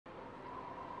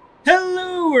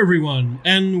Hello everyone,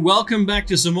 and welcome back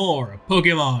to some more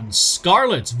Pokemon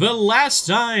Scarlet. The last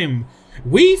time,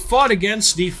 we fought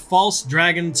against the False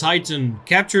Dragon Titan,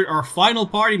 captured our final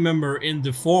party member in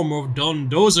the form of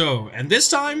Dondozo, and this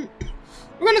time,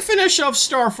 we're gonna finish off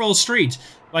Starfall Street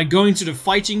by going to the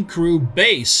Fighting Crew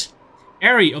base.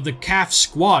 Eri of the Calf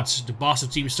Squad, the boss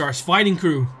of Team Star's fighting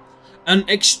crew. An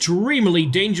extremely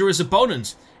dangerous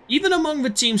opponent, even among the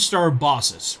Team Star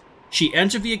bosses. She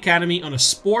entered the academy on a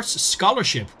sports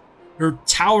scholarship. Her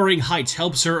towering height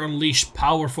helps her unleash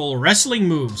powerful wrestling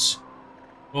moves.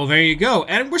 Well, there you go.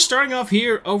 And we're starting off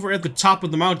here over at the top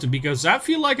of the mountain because I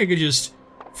feel like I could just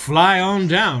fly on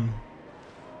down.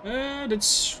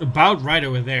 That's about right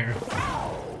over there.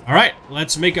 Alright,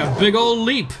 let's make a big old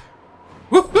leap.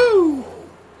 Woohoo!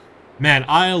 Man,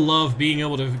 I love being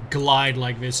able to glide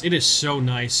like this. It is so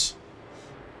nice.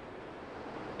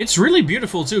 It's really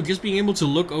beautiful too, just being able to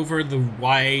look over the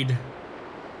wide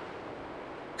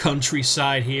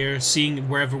countryside here, seeing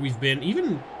wherever we've been.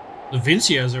 Even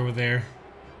Levincia's over there.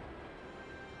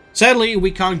 Sadly, we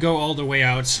can't go all the way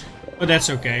out, but that's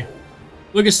okay.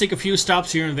 We'll just take a few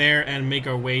stops here and there and make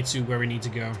our way to where we need to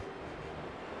go.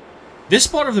 This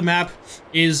part of the map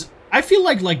is, I feel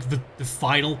like the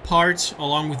final part,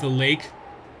 along with the lake,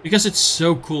 because it's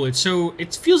so cool. It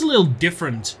feels a little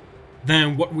different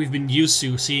than what we've been used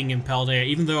to seeing in Paldea,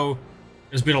 even though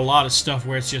there's been a lot of stuff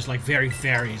where it's just like very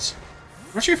varies.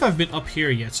 I'm not sure if I've been up here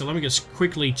yet, so let me just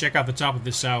quickly check out the top of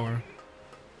this tower.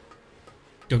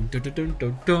 Dun, dun, dun, dun,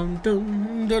 dun, dun,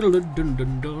 dun, dun, dun,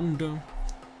 dun, dun, dun.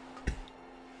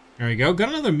 There we go, got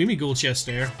another Mimighoul chest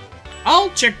there. I'll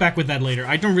check back with that later.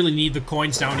 I don't really need the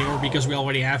coins down here because we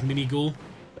already have Mimighoul,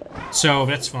 so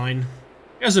that's fine.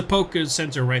 There's a Poke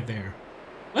Center right there.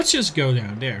 Let's just go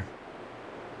down there.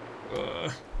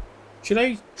 Should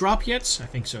I drop yet? I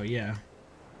think so, yeah.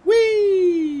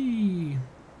 Whee!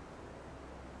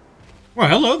 Well,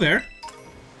 hello there.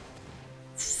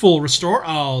 Full restore,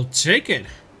 I'll take it.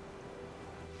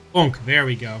 Bonk, there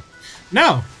we go.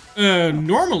 Now,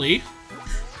 normally,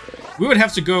 we would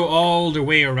have to go all the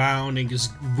way around and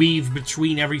just weave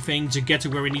between everything to get to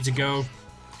where we need to go.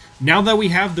 Now that we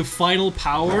have the final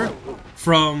power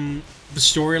from the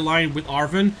storyline with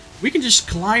Arven, we can just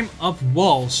climb up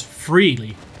walls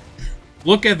freely.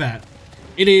 Look at that.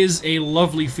 It is a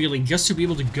lovely feeling just to be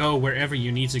able to go wherever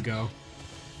you need to go.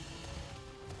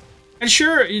 And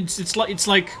sure, it's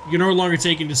like you're no longer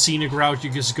taking the scenic route,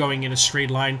 you're just going in a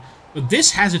straight line. But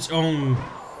this has its own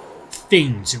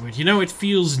thing to it, you know? It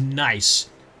feels nice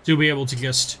to be able to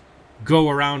just go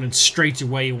around and straight to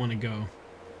where you want to go.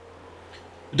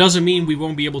 It doesn't mean we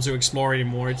won't be able to explore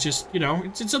anymore. It's just, you know,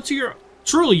 it's up to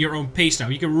truly your own pace now.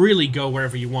 You can really go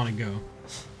wherever you want to go.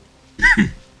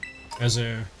 There's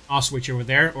a Oswich over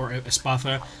there, or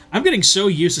Espatha. I'm getting so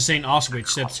used to saying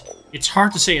Oswich that it's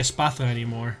hard to say Espatha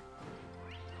anymore.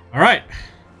 Alright.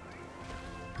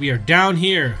 We are down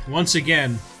here once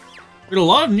again. With a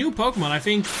lot of new Pokemon. I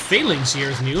think Phalanx here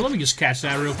is new. Let me just catch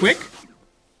that real quick.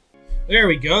 There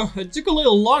we go. It took a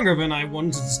little longer than I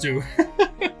wanted it to.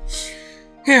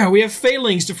 Yeah, we have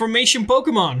Phalanx, the formation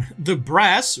Pokemon. The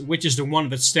Brass, which is the one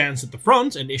that stands at the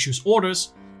front and issues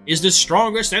orders, is the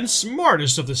strongest and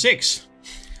smartest of the 6.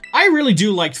 I really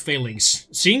do like Phalanx.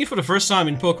 Seeing it for the first time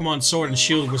in Pokemon Sword and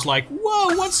Shield was like,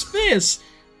 whoa, what's this?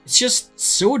 It's just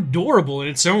so adorable in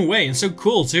its own way, and so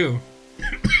cool too.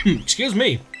 Excuse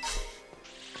me.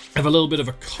 I have a little bit of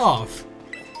a cough.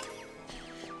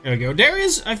 There we go. There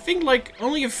is, I think, like,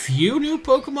 only a few new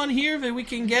Pokemon here that we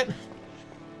can get.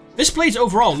 This place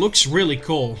overall looks really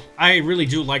cool. I really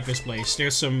do like this place.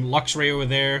 There's some Luxray over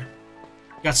there.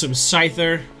 Got some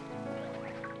Scyther.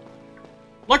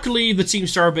 Luckily, the Team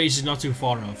Star base is not too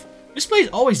far off. This place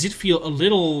always did feel a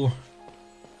little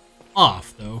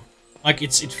off, though. Like,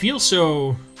 it feels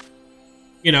so,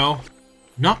 you know,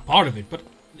 not part of it. But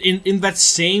in that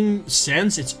same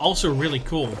sense, it's also really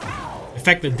cool. The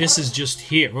fact that this is just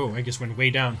here. Oh, I guess went way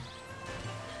down.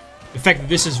 The fact that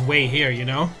this is way here, you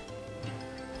know?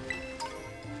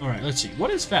 Alright, let's see.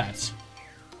 What is that?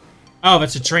 Oh,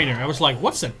 that's a trainer. I was like,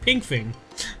 what's that pink thing?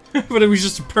 But it was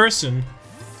just a person.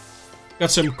 Got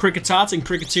some Kricketot and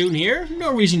Kricketune here.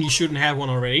 No reason you shouldn't have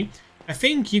one already. I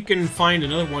think you can find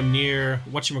another one near,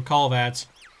 whatchamacallit,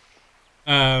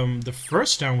 the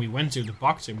first town we went to, the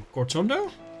Bogtim.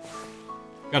 Cortondo?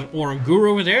 Got an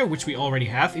Oranguru over there, which we already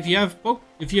have. If you have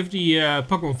the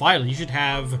Pokemon Violet, you should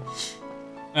have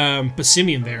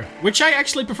Passimian there. Which I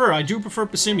actually prefer. I do prefer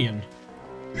Passimian.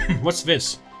 What's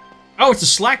this? Oh, it's a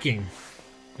Slacking.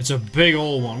 It's a big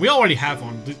old one. We already have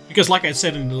one. Because like I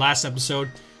said in the last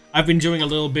episode, I've been doing a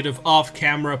little bit of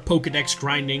off-camera Pokedex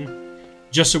grinding.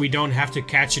 Just so we don't have to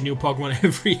catch a new Pokemon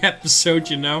every episode,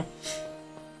 you know?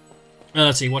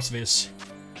 Let's see, what's this?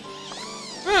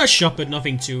 Shop it,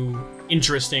 nothing too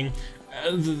interesting.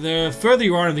 The further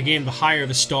you are in the game, the higher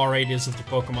the star rate is of the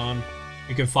Pokemon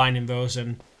you can find in those,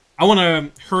 and I want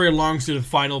to hurry along to the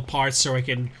final part so I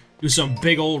can do some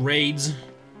big old raids.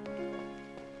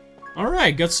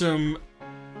 Alright, got some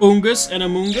Ungus and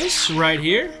Amoongus right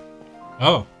here.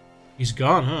 Oh, he's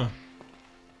gone, huh?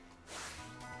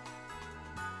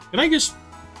 Can I just...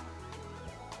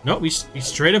 Nope, he's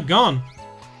straight up gone.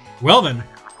 Well then.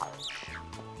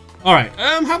 Alright,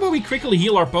 how about we quickly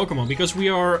heal our Pokemon, because we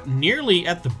are nearly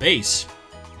at the base.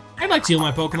 I'd like to heal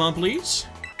my Pokemon, please.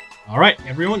 Alright,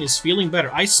 everyone is feeling better.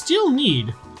 I still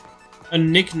need a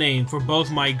nickname for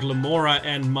both my Glimora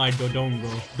and my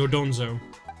Dodonzo.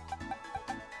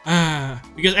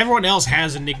 Because everyone else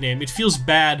has a nickname. It feels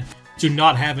bad to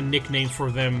not have a nickname for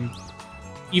them,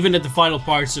 even at the final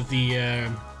parts of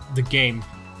the game.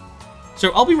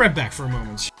 So I'll be right back for a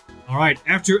moment. Alright,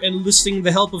 after enlisting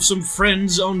the help of some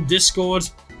friends on Discord,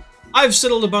 I've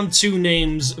settled upon 2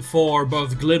 names for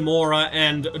both Glimora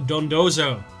and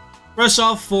Dondozo. First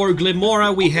off, for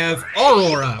Glimora we have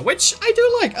Aurora, which I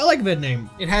do like. I like that name.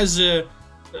 It has a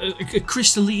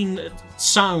crystalline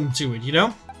sound to it, you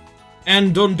know?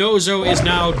 And Dondozo is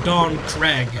now Don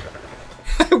Crag.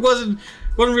 I wasn't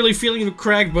really feeling the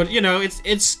Crag, but you know,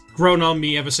 it's grown on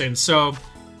me ever since. So,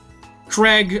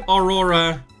 Crag,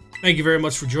 Aurora, thank you very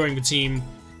much for joining the team.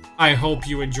 I hope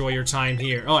you enjoy your time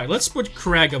here. Alright, let's put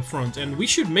Crag up front, and we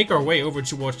should make our way over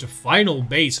towards the final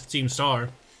base of Team Star.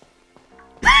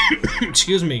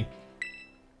 Excuse me.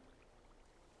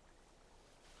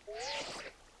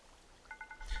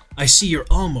 I see you're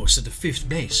almost at the 5th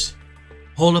base.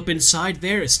 Hold up inside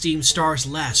there is Team Star's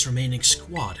last remaining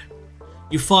squad.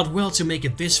 You fought well to make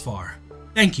it this far.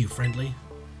 Thank you, Friendly.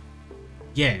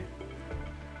 Yeah.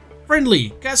 Friendly,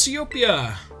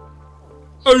 Cassiopeia!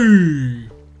 Hey!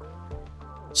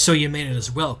 So you made it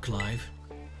as well, Clive.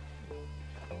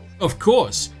 Of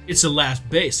course, it's the last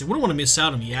base. I wouldn't want to miss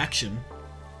out on the action.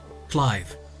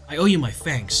 Clive, I owe you my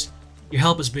thanks. Your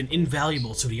help has been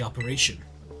invaluable to the operation.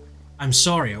 I'm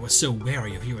sorry I was so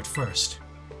wary of you at first.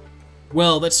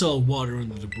 Well, that's all water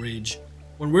under the bridge.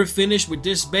 When we're finished with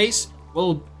this base,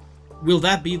 well, will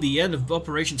that be the end of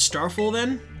Operation Starfall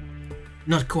then?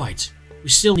 Not quite. We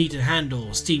still need to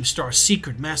handle Team Star's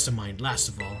secret mastermind last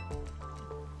of all.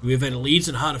 Do we have any leads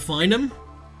on how to find them?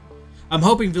 I'm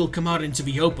hoping they'll come out into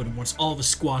the open once all the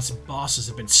squad's bosses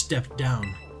have been stepped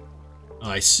down.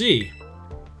 I see.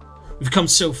 We've come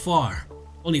so far.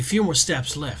 Only a few more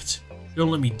steps left.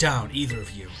 Don't let me down, either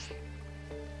of you.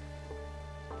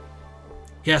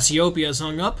 Cassiopeia's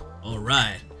hung up?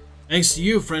 Alright. Thanks to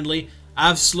you, Friendly,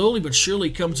 I've slowly but surely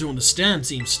come to understand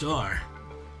Team Star.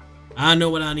 I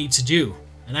know what I need to do,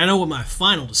 and I know what my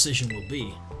final decision will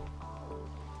be.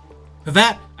 For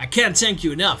that, I can't thank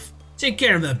you enough. Take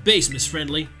care of that base, Miss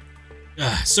Friendly.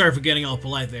 Sorry for getting all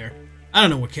polite there. I don't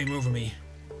know what came over me.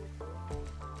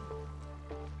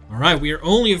 Alright, we are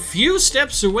only a few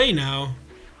steps away now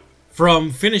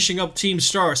from finishing up Team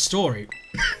Star's story.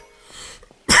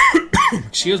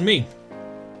 Excuse me.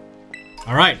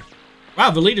 Alright.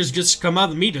 Wow, the leaders just come out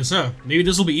to meet us, huh? Maybe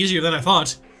this will be easier than I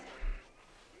thought.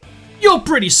 You're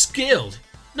pretty skilled.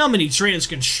 Not many trainers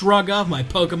can shrug off my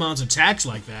Pokemon's attacks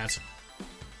like that.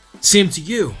 Same to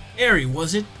you. Airy,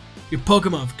 was it? Your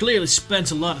Pokemon have clearly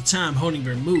spent a lot of time honing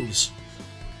their moves.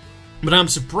 But I'm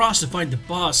surprised to find the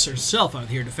boss herself out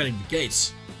here defending the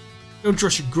gates. Don't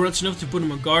trust your grunts enough to put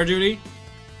him on guard duty?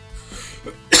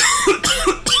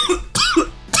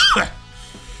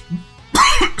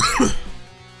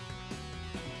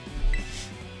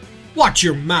 Watch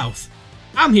your mouth!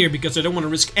 I'm here because I don't want to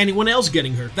risk anyone else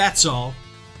getting hurt, that's all.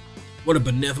 What a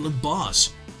benevolent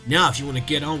boss. Now if you want to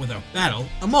get on with our battle,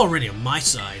 I'm already on my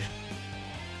side.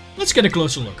 Let's get a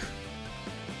closer look.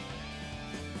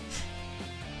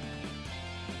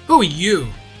 Who are you?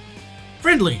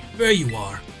 Friendly, there you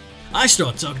are. I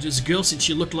started talking to this girl since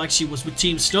she looked like she was with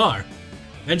Team Star.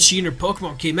 Then she and her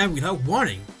Pokemon came out without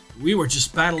warning. We were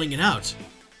just battling it out.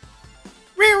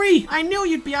 Riri, I knew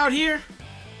you'd be out here.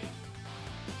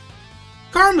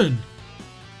 Carmen!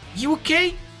 You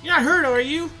okay? You're not hurt, are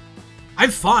you?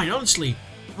 I'm fine, honestly.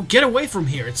 Now get away from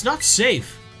here, it's not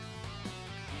safe.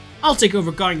 I'll take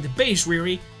over guarding the base,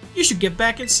 Riri. You should get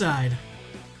back inside.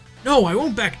 No, I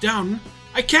won't back down.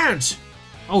 I can't.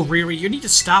 Oh, Riri, you need to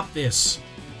stop this.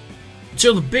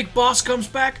 Until the big boss comes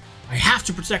back, I have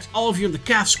to protect all of you in the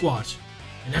Calf Squad.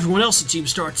 And everyone else in Team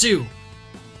Star too.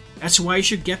 That's why you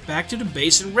should get back to the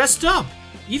base and rest up.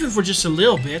 Even for just a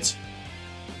little bit.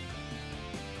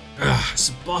 As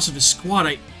the boss of his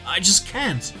squad, I just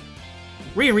can't.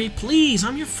 Riri, please,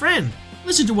 I'm your friend.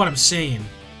 Listen to what I'm saying.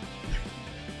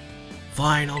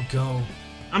 Fine, I'll go.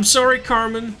 I'm sorry,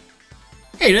 Carmen.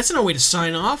 Hey, that's no way to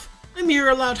sign off. Let me hear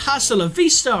a loud hasta la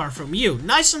vista from you,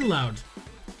 nice and loud.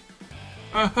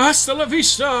 Hasta la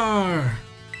vista!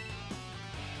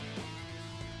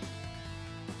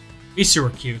 These two are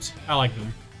cute. I like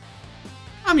them.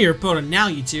 I'm your opponent now,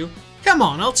 you two. Come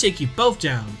on, I'll take you both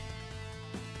down.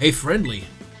 Hey, friendly.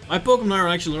 My Pokemon are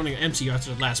actually learning empty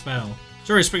after the last battle.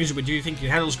 Sorry, Springers, but do you think you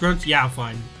handle this grunt? Yeah, I'm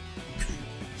fine.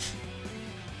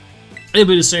 It'll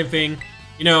be the same thing.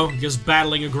 You know, just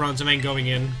battling a grunt and then going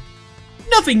in.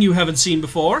 Nothing you haven't seen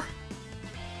before.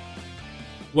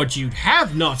 What you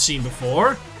have not seen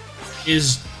before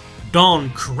is Don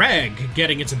Craig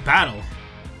getting into battle.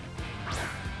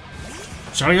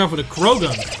 Starting off with a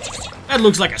Krogan. That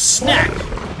looks like a snack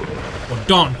for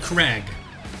Don Craig.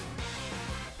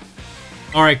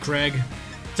 Alright, Craig.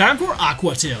 Time for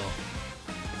Aqua Tail.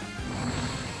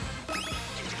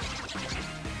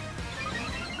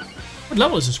 What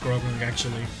level is this Krogan,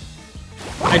 actually?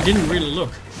 I didn't really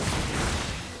look.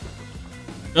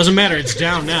 Doesn't matter, it's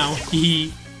down now.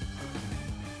 Hehe.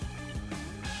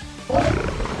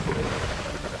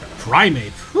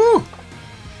 Primate. Whew.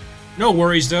 No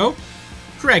worries, though.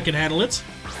 Craig can handle it.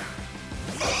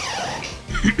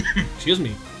 Excuse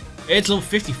me. It's level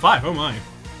 55, oh my.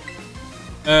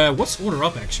 What's order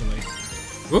up, actually?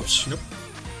 Whoops, nope.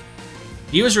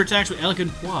 The user attacks with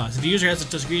elegant poise. If the user has a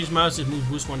Tatsugiri's mouse, it moves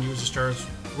boost one user stars.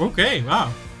 Okay,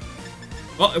 wow.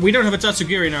 Well, we don't have a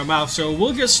Tatsugiri in our mouth, so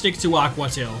we'll just stick to Aqua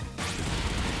Tail.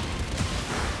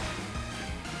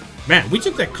 Man, we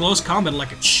took that close combat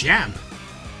like a champ.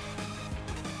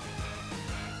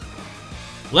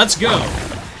 Let's go.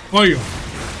 Fire.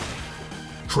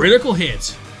 Critical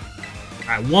hit.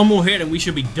 Alright, one more hit and we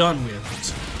should be done with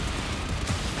it.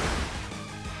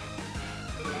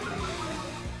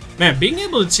 Man, being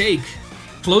able to take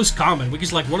close combat, which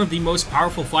is like one of the most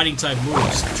powerful fighting type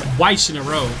moves, twice in a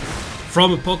row,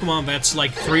 from a Pokemon that's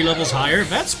like 3 levels higher,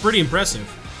 that's pretty impressive.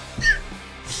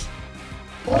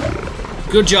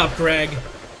 Good job, Craig.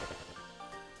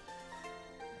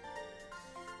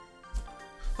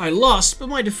 I lost, but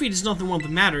my defeat is not the one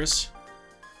that matters.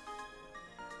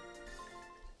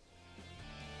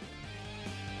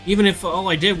 Even if all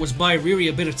I did was buy Riri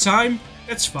a bit of time,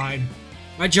 that's fine.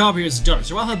 My job here is done,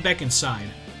 so I'll head back inside.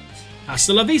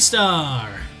 Hasta la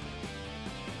vista!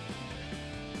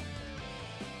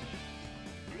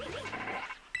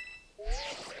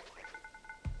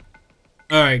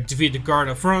 Alright, defeat the guard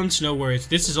up front, no worries.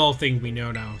 This is all things we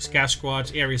know now.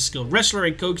 Sasquatch, area skilled wrestler,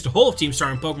 and coax the whole team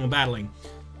starting Pokemon battling.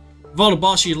 Of all the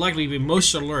boss, she'd likely be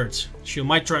most alert. She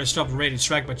might try to stop a rated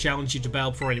strike by challenging you to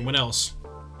battle before anyone else.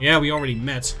 Yeah, we already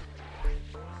met.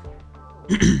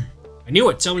 I knew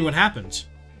it, tell me what happened.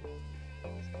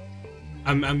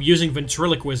 I'm using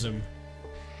ventriloquism.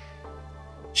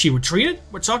 She retreated?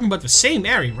 We're talking about the same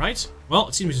area, right? Well,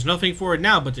 it seems there's nothing for it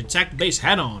now but to attack the base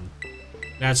head on.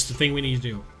 That's the thing we need to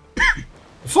do.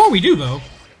 Before we do, though...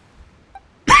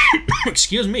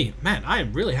 Excuse me. Man, I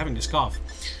am really having this cough.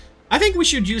 I think we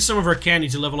should use some of our candy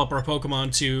to level up our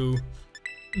Pokemon to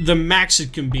the max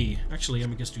it can be. Actually, let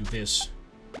me just do this.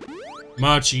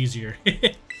 Much easier.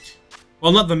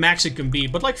 Well, not the max it can be,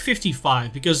 but like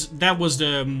 55, because that was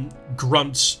the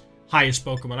Grunt's highest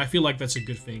Pokemon. I feel like that's a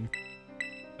good thing.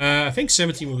 I think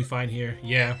 17 will be fine here.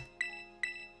 Yeah.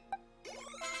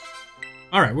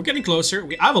 Alright, we're getting closer.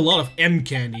 I have a lot of M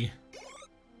candy.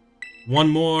 One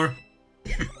more.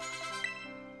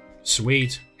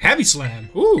 Sweet. Heavy Slam.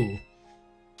 Ooh.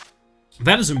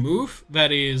 That is a move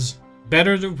that is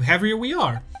better the heavier we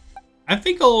are. I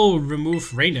think I'll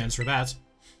remove Rain Dance for that.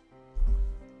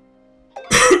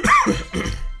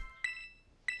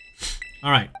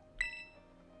 Alright.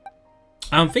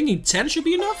 I'm thinking 10 should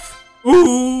be enough.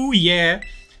 Ooh, yeah.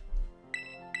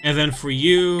 And then for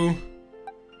you...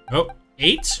 Oh,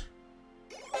 8?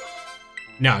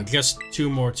 No, just 2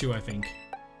 more too, I think.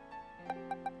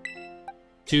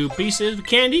 2 pieces of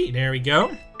candy. There we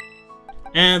go.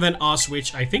 And then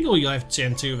Oswitch. I think we'll have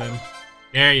 10 too then.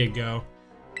 There you go.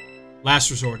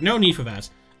 Last resort. No need for that.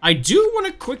 I do want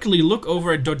to quickly look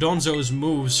over at Dodonzo's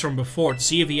moves from before to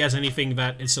see if he has anything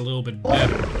that is a little bit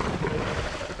better.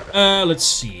 Let's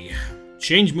see.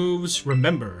 Change moves.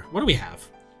 Remember. What do we have?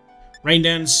 Rain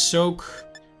Dance, Soak,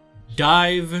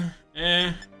 Dive,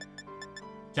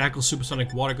 Tackle,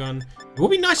 Supersonic, Water Gun. It would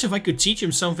be nice if I could teach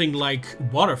him something like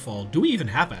Waterfall. Do we even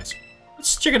have that?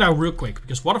 Let's check it out real quick,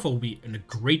 because Waterfall would be a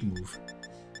great move.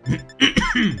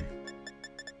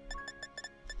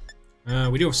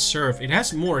 We do have Surf. It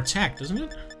has more attack, doesn't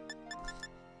it?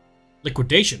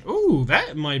 Liquidation. Ooh,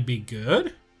 that might be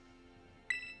good.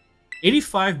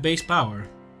 85 base power.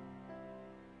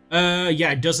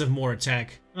 Yeah, it does have more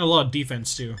attack. And a lot of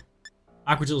defense, too.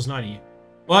 Aqua Tail is 90.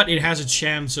 But it has a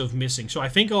chance of missing. So I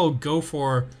think I'll go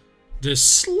for the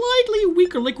slightly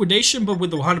weaker liquidation, but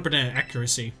with 100%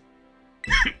 accuracy.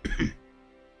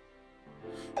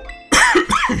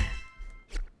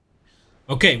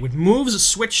 Okay, with moves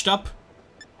switched up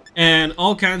and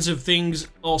all kinds of things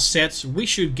all set, we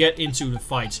should get into the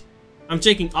fight. I'm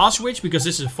taking Oswitch because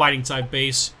this is a fighting type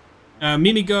base.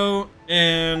 Mimigo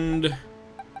and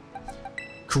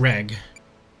Craig.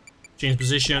 Change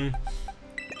position.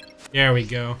 There we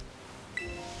go.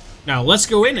 Now let's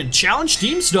go in and challenge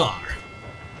Team Star.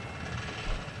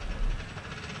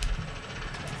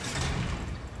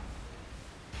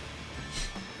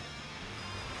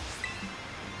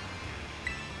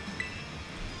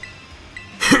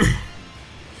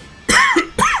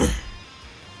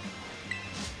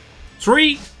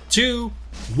 Three, two,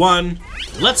 one,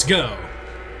 let's go.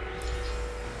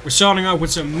 We're starting off with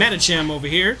some Medicham over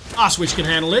here. Oswitch can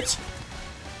handle it.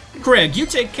 Craig, you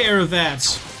take care of that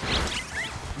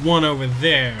one over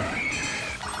there.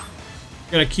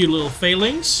 Got a cute little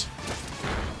Phalanx.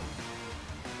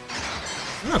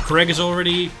 Oh, Craig is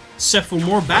already set for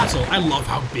more battle. I love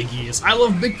how big he is. I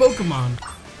love big Pokemon.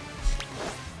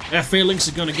 That Phalanx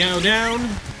is gonna go down.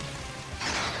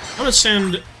 I'm gonna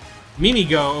send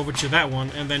Mimigo over to that one,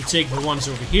 and then take the ones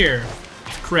over here.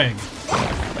 Craig.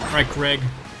 Alright, Craig.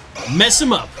 Mess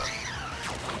him up.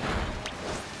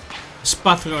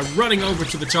 Spatula running over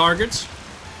to the target.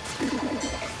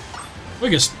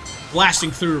 We're just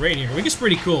blasting through right here. We're just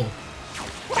pretty cool.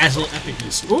 Adds a little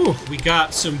epicness. Ooh, we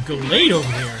got some Gallade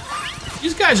over here.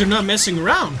 These guys are not messing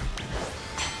around.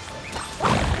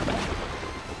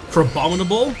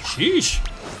 Crabominable? Sheesh.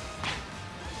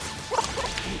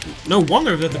 No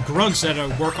wonder that the grunts that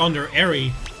work under Eri,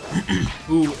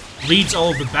 who leads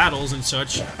all of the battles and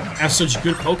such, have such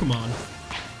good Pokemon.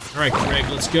 Alright, Craig,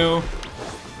 let's go.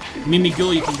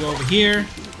 Mimigul, you can go over here.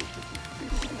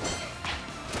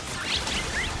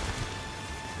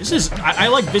 This is... I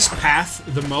like this path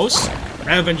the most.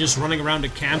 Rather than just running around the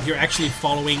camp, you're actually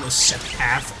following a set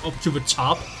path up to the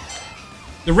top.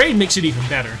 The raid makes it even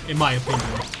better, in my opinion.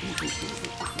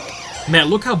 Man,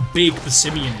 look how big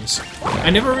Passimian is.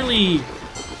 I never really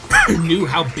knew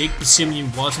how big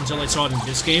Passimian was until I saw it in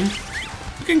this game.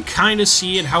 You can kind of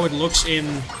see it, how it looks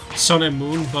in Sun and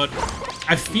Moon, but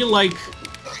I feel like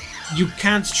you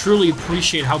can't truly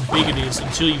appreciate how big it is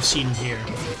until you've seen it here.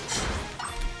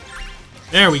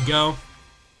 There we go.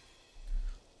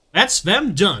 That's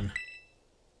them done.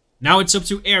 Now it's up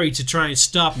to Eri to try and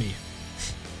stop me.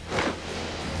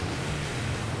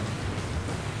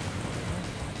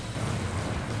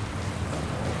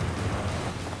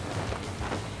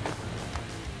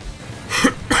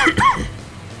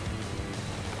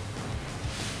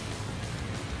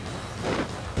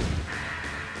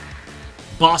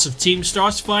 Boss of Team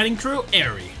Star's fighting crew,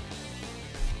 Eri.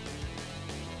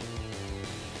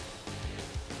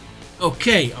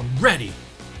 Okay, I'm ready.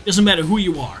 Doesn't matter who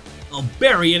you are. I'll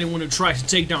bury anyone who tries to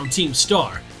take down Team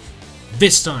Star.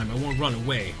 This time, I won't run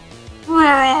away.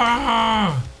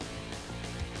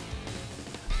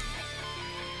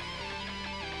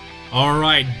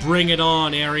 Alright, bring it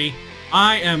on, Eri.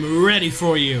 I am ready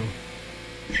for you.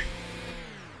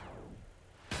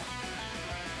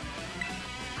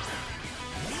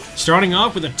 Starting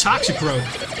off with a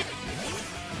Toxicroak.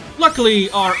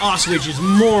 Luckily, our Oswitch is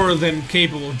more than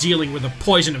capable of dealing with a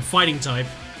poison and fighting type.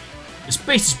 This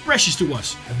base is precious to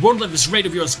us. I won't let this raid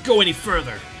of yours go any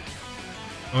further.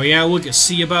 Oh yeah, we'll just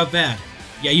see about that.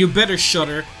 Yeah, you better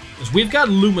shudder, because we've got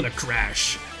Lumina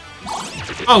Crash.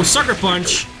 Oh, Sucker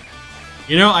Punch!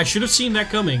 You know, I should have seen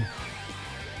that coming.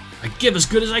 I give as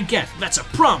good as I get, that's a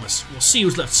promise. We'll see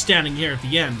who's left standing here at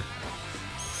the end.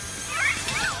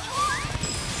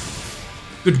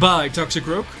 Goodbye,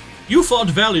 Toxicroak. You fought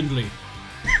valiantly.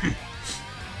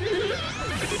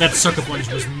 That Sucker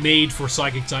Punch was made for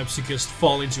Psychic types to just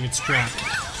fall into its trap.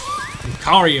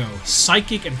 Lucario,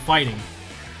 Psychic and Fighting.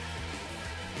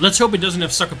 Let's hope it doesn't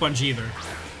have Sucker Punch either.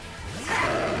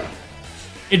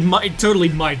 It totally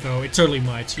might, though. It totally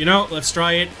might. You know, let's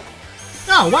try it.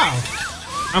 Oh, wow.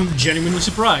 I'm genuinely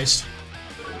surprised.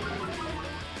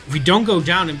 If we don't go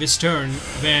down in this turn,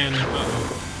 then...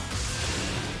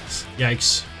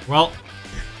 Yikes. Well,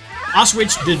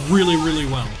 Oswitch did really, really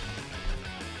well.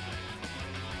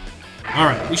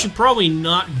 Alright, we should probably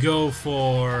not go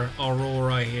for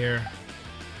Aurora here.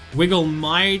 Wiggle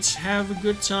might have a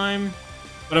good time,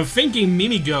 but I'm thinking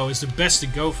Mimigo is the best to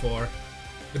go for.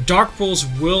 The Dark Pulse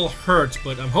will hurt,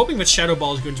 but I'm hoping that Shadow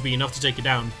Ball is going to be enough to take it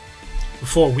down.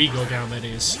 Before we go down, that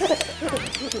is.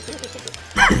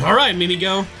 Alright,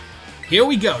 Mimigo. Here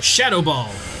we go. Shadow Ball.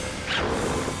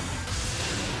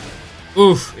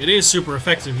 Oof, it is super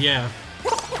effective, yeah.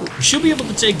 We should be able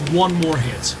to take one more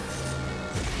hit.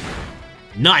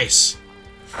 Nice.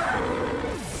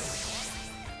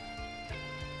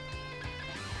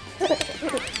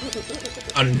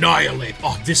 Annihilate.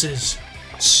 Oh, this is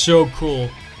so cool.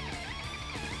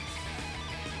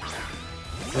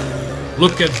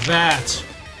 Look at that.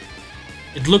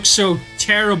 It looks so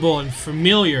terrible and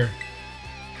familiar.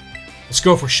 Let's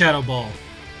go for Shadow Ball.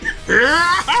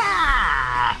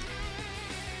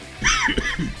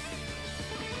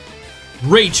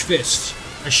 Rage Fist.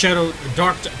 A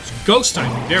dark, ghost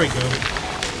typing. There we go.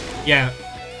 Yeah.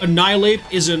 Annihilate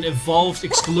is an evolved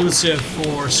exclusive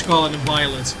for Scarlet and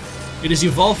Violet. It is the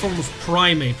evolved form of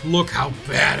Primate. Look how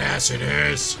badass it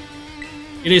is.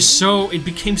 It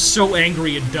became so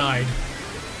angry it died.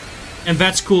 And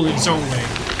that's cool in its own way.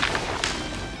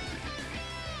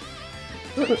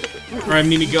 Alright,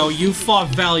 Mimigo, you fought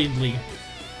valiantly.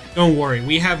 Don't worry,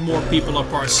 we have more people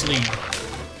up our sleeve.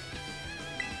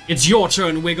 It's your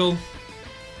turn, Wiggle.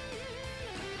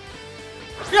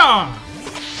 Yeah!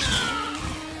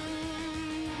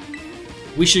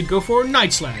 We should go for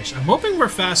Night Slash. I'm hoping we're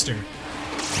faster.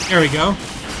 There we go.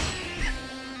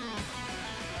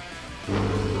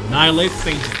 Annihilate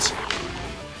Fainted.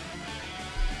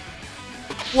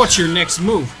 What's your next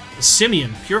move? A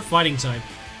Simian, pure fighting type.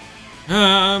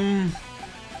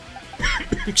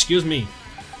 Excuse me.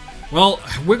 Well,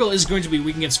 Wiggle is going to be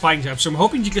weak against fighting types, so I'm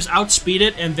hoping to just outspeed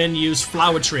it and then use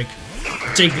Flower Trick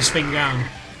to take this thing down.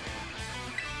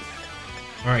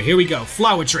 Alright, here we go.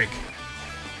 Flower Trick.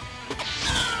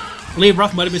 Blade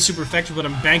Rough might have been super effective, but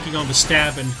I'm banking on the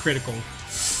stab and critical.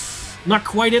 Not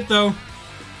quite it, though.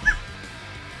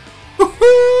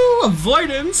 Woohoo!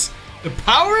 Avoidance! The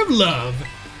power of love!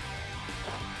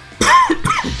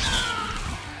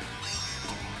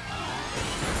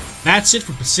 That's it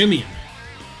for Passimian.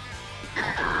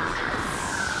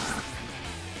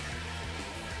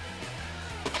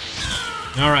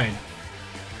 Alright.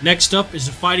 Next up is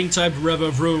the fighting type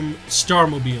Rev-Vroom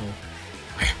Starmobile.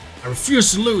 I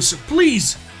refuse to lose, so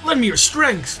please, lend me your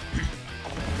strength!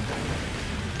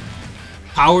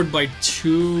 Powered by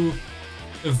 2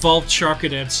 evolved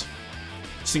Charcadets.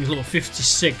 This thing's level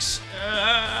 56.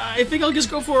 I think I'll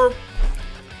just go for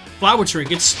Flower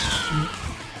Trick. It's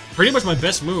pretty much my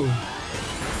best move.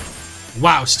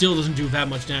 Wow, still doesn't do that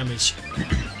much damage.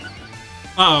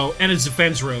 Uh-oh, and its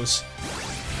defense rose.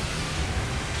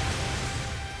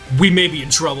 We may be in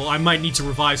trouble. I might need to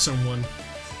revive someone.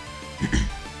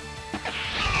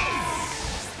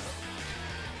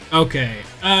 Okay,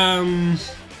 man,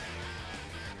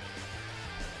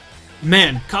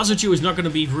 Kazuchu is not going to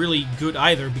be really good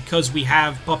either because we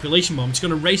have Population Bomb. It's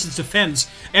going to raise its defense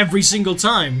every single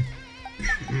time.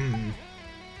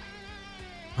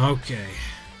 Okay.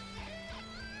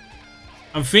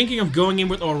 I'm thinking of going in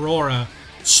with Aurora,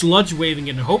 Sludge Waving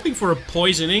it and hoping for a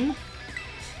poisoning.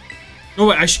 Oh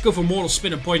wait, I should go for Mortal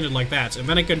Spin and poison it like that, and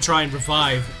then I can try and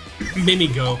revive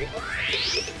Mimigo.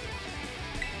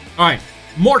 Alright,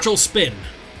 Mortal Spin.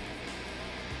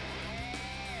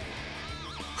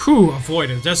 Whew,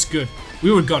 avoided. That's good.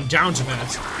 We would have gone down to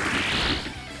that.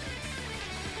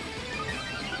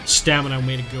 Stamina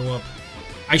made it go up.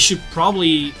 I should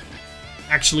probably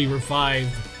actually revive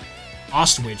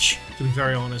Ostwitch, to be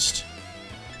very honest.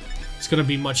 It's gonna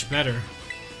be much better.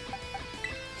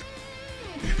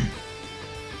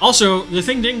 Also, the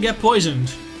thing didn't get poisoned,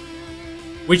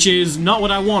 which is not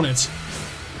what I wanted.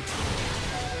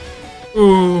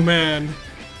 Ooh, man.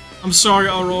 I'm sorry,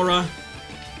 Aurora.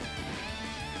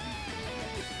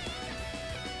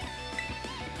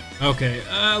 Okay,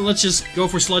 let's just go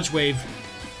for Sludge Wave.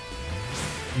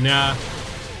 Nah.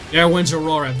 There wins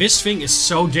Aurora. This thing is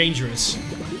so dangerous.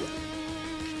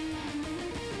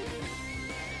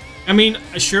 I mean,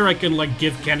 sure I can, like,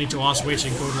 give candy to Oswitch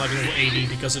and go to, like, level 80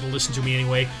 because it'll listen to me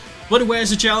anyway. But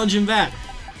where's the challenge in that?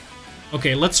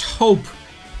 Okay, let's hope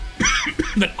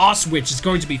that Oswitch is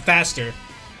going to be faster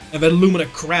and that Lumina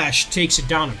Crash takes it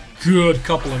down a good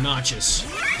couple of notches.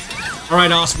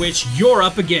 Alright, Oswitch, you're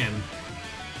up again.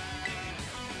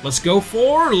 Let's go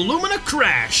for Lumina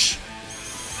Crash.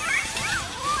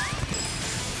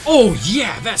 Oh,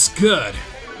 yeah, that's good.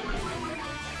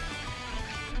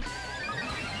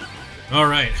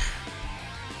 Alright.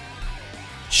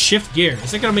 Shift gear.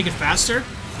 Is that gonna make it faster?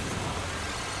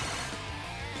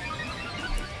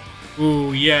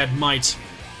 Ooh, yeah, it might.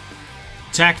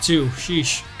 Attack 2.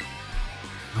 Sheesh.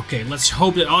 Okay, let's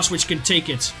hope that Oswitch can take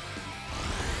it.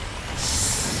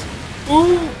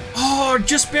 Ooh! Oh,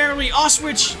 just barely.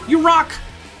 Oswich, you rock.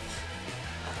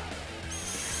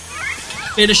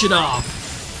 Finish it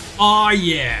off. Oh,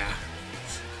 yeah.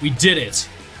 We did it.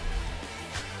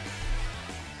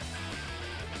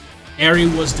 Eri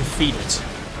was defeated.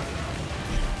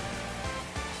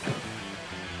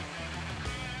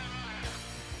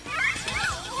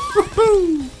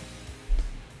 Woohoo!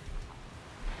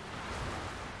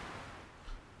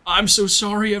 I'm so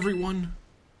sorry, everyone.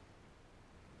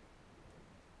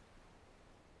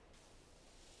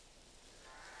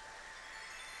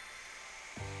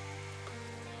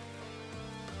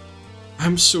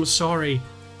 I'm so sorry.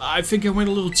 I think I went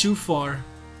a little too far.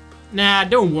 Nah,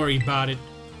 don't worry about it.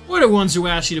 We're the ones who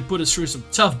asked you to put us through some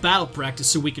tough battle practice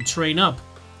so we can train up.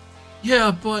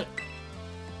 Yeah, but...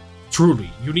 Truly,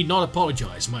 you need not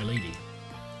apologize, my lady.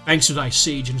 Thanks to thy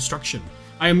sage instruction,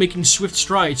 I am making swift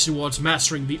strides towards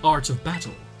mastering the art of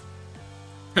battle.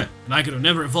 Heh, and I could have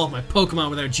never evolved my Pokemon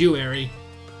without you, Eri.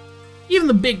 Even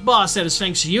the big boss said it's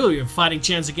thanks to you your fighting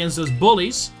chance against those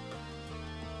bullies.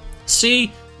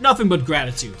 See? Nothing but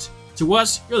gratitude. To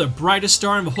us, you're the brightest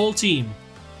star in the whole team.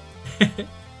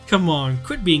 Come on,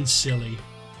 quit being silly.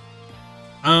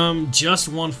 Just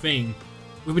one thing.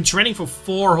 We've been training for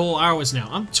 4 whole hours now.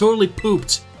 I'm totally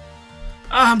pooped.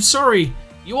 I'm sorry.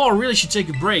 You all really should take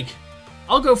a break.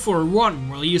 I'll go for a run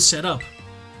while you set up.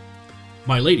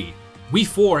 My lady, we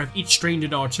 4 have each trained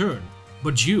in our turn.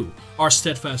 But you, our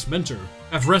steadfast mentor,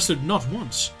 have rested not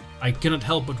once. I cannot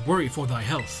help but worry for thy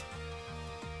health.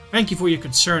 Thank you for your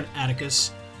concern,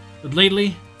 Atticus. But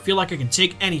lately, I feel like I can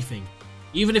take anything.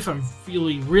 Even if I'm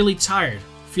feeling really tired,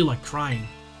 I feel like crying.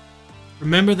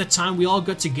 Remember that time we all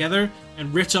got together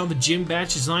and ripped on the gym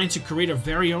badge design to create our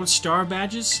very own star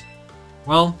badges?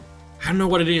 Well, I don't know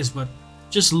what it is, but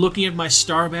just looking at my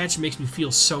star badge makes me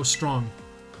feel so strong.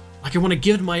 Like I want to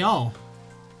give it my all.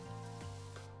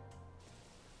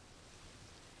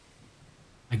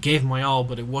 I gave my all,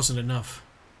 but it wasn't enough.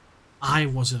 I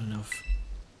wasn't enough.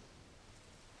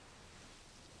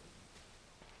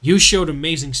 You showed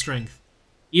amazing strength.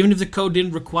 Even if the code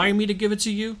didn't require me to give it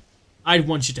to you, I'd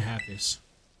want you to have this.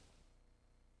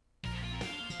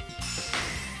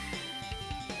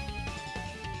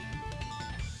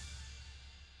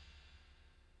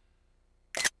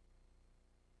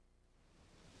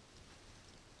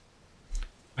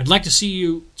 I'd like to see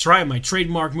you try my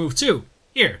trademark move too.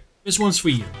 Here, this one's for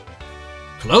you.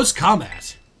 Close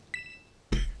combat.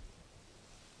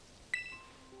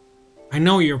 I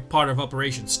know you're part of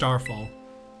Operation Starfall,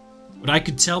 but I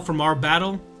could tell from our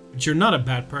battle that you're not a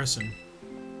bad person.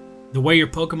 The way your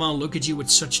Pokemon look at you with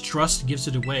such trust gives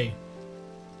it away.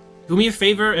 Do me a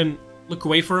favor and look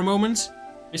away for a moment.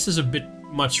 This is a bit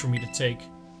much for me to take.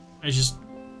 I just...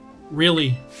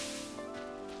 really...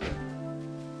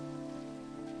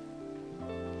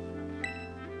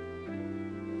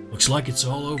 Looks like it's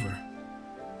all over.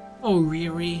 Oh,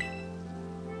 Riri.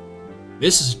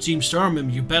 This is a Team Star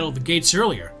member you battled the gates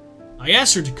earlier. I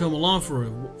asked her to come along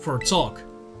for a talk.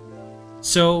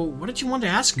 So, what did you want to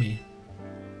ask me?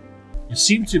 You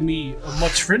seem to me on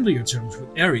much friendlier terms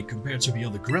with Eri compared to the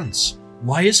other grunts.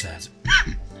 Why is that?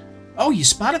 Oh, you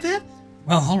spotted that?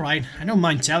 Well, alright, I don't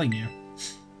mind telling you.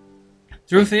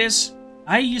 Truth is,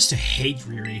 I used to hate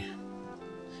Riri.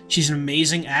 She's an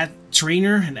amazing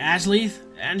trainer and athlete,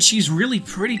 and she's really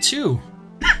pretty too.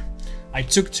 I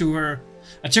took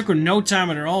her no time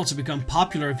at all to become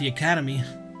popular at the academy.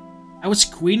 I was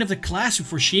queen of the class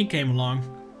before she came along.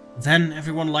 Then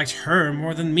everyone liked her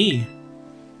more than me.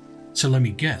 So let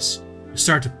me guess, you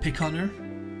started to pick on her?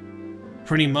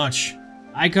 Pretty much.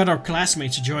 I got our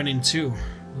classmates to join in too.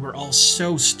 We were all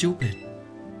so stupid.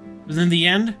 But in the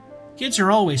end, kids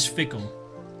are always fickle.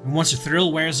 And once the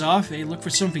thrill wears off, they look for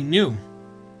something new.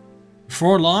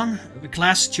 Before long, the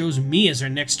class chose me as their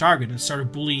next target and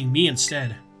started bullying me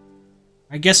instead.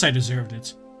 I guess I deserved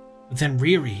it. But then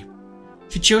Riri,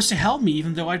 she chose to help me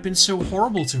even though I'd been so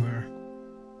horrible to her.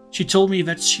 She told me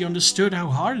that she understood how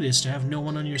hard it is to have no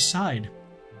one on your side.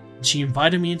 And she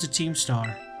invited me into Team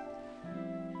Star.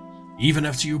 Even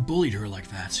after you bullied her like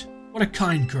that. What a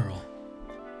kind girl.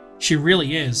 She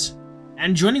really is.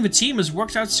 And joining the team has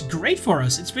worked out great for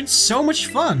us. It's been so much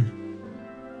fun.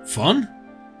 Fun?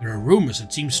 There are rumors that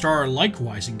Team Star are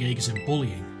likewise engaged in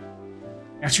bullying.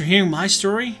 After hearing my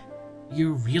story,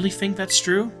 you really think that's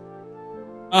true?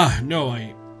 No,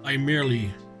 I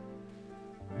merely...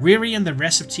 Riri and the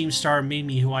rest of Team Star made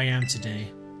me who I am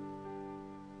today.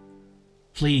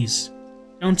 Please,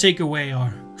 don't take away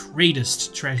our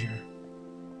greatest treasure.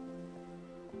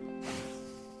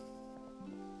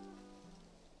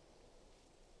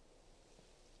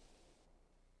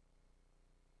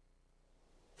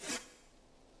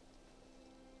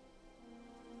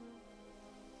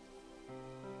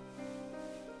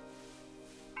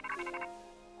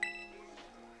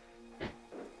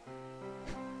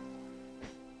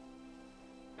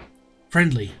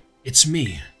 Friendly, it's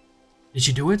me. Did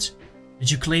you do it?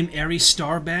 Did you claim Ares'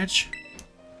 star badge?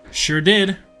 Sure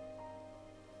did.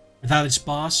 Without its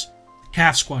boss, the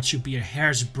Calf Squad should be a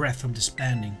hair's breadth from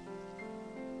disbanding.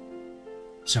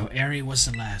 So Ares was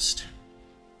the last.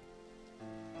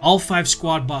 All 5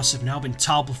 squad bosses have now been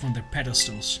toppled from their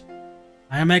pedestals.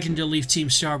 I imagine they'll leave Team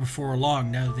Star before long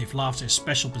now that they've lost their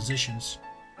special positions.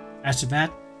 After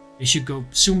that, they should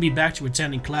soon be back to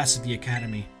attending class at the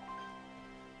academy.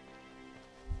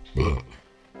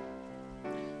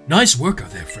 Nice work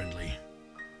out there, Friendly.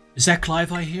 Is that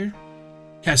Clive I hear?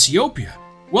 Cassiopeia,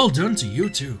 well done to you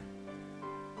too.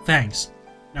 Thanks.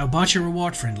 Now about your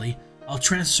reward, Friendly. I'll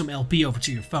transfer some LP over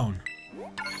to your phone.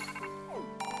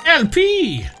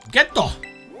 LP! Getto!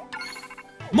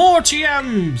 More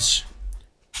TMs!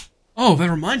 Oh, that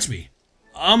reminds me.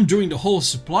 I'm doing the whole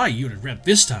supply unit rep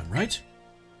this time, right?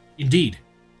 Indeed.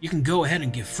 You can go ahead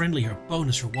and give Friendly her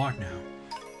bonus reward now.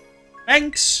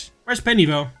 Thanks! Where's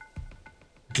Pennyvo?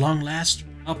 At long last,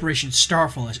 Operation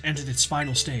Starfall has entered its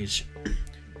final stage.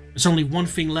 There's only one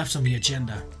thing left on the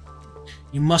agenda.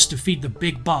 You must defeat the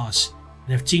big boss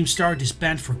and have Team Star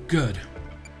disband for good.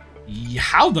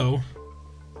 How though?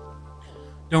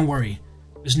 Don't worry,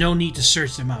 there's no need to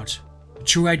search them out. The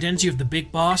true identity of the big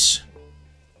boss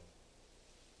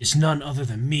is none other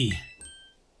than me.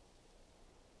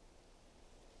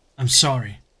 I'm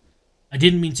sorry. I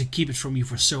didn't mean to keep it from you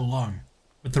for so long,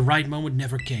 but the right moment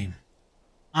never came.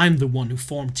 I'm the one who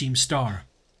formed Team Star.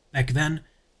 Back then,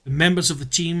 the members of the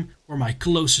team were my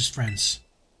closest friends,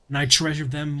 and I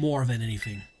treasured them more than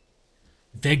anything.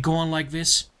 If they go on like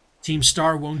this, Team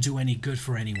Star won't do any good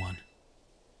for anyone.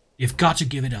 They've got to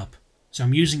give it up, so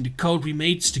I'm using the code we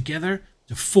made together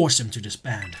to force them to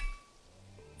disband.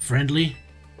 Friendly,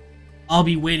 I'll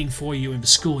be waiting for you in the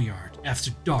schoolyard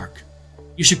after dark.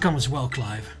 You should come as well,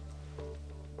 Clive.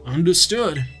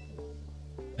 Understood.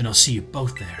 And I'll see you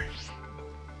both there.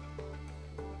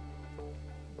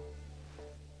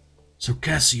 So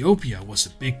Cassiopeia was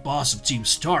the big boss of Team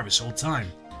Star this whole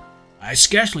time. I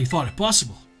scarcely thought it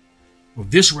possible. With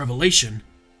this revelation,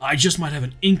 I just might have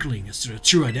an inkling as to the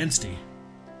true identity.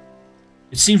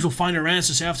 It seems we'll find our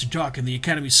answers after dark in the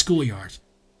Academy schoolyard.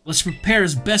 Let's prepare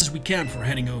as best as we can for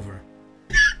heading over.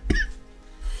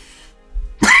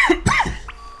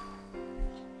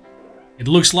 It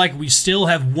looks like we still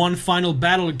have one final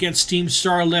battle against Team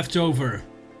Star left over.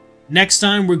 Next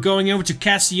time, we're going over to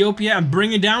Cassiopeia and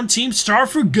bringing down Team Star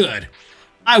for good.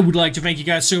 I would like to thank you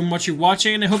guys so much for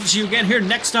watching, and I hope to see you again here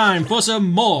next time for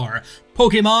some more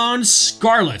Pokemon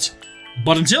Scarlet.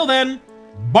 But until then,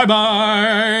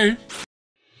 bye-bye!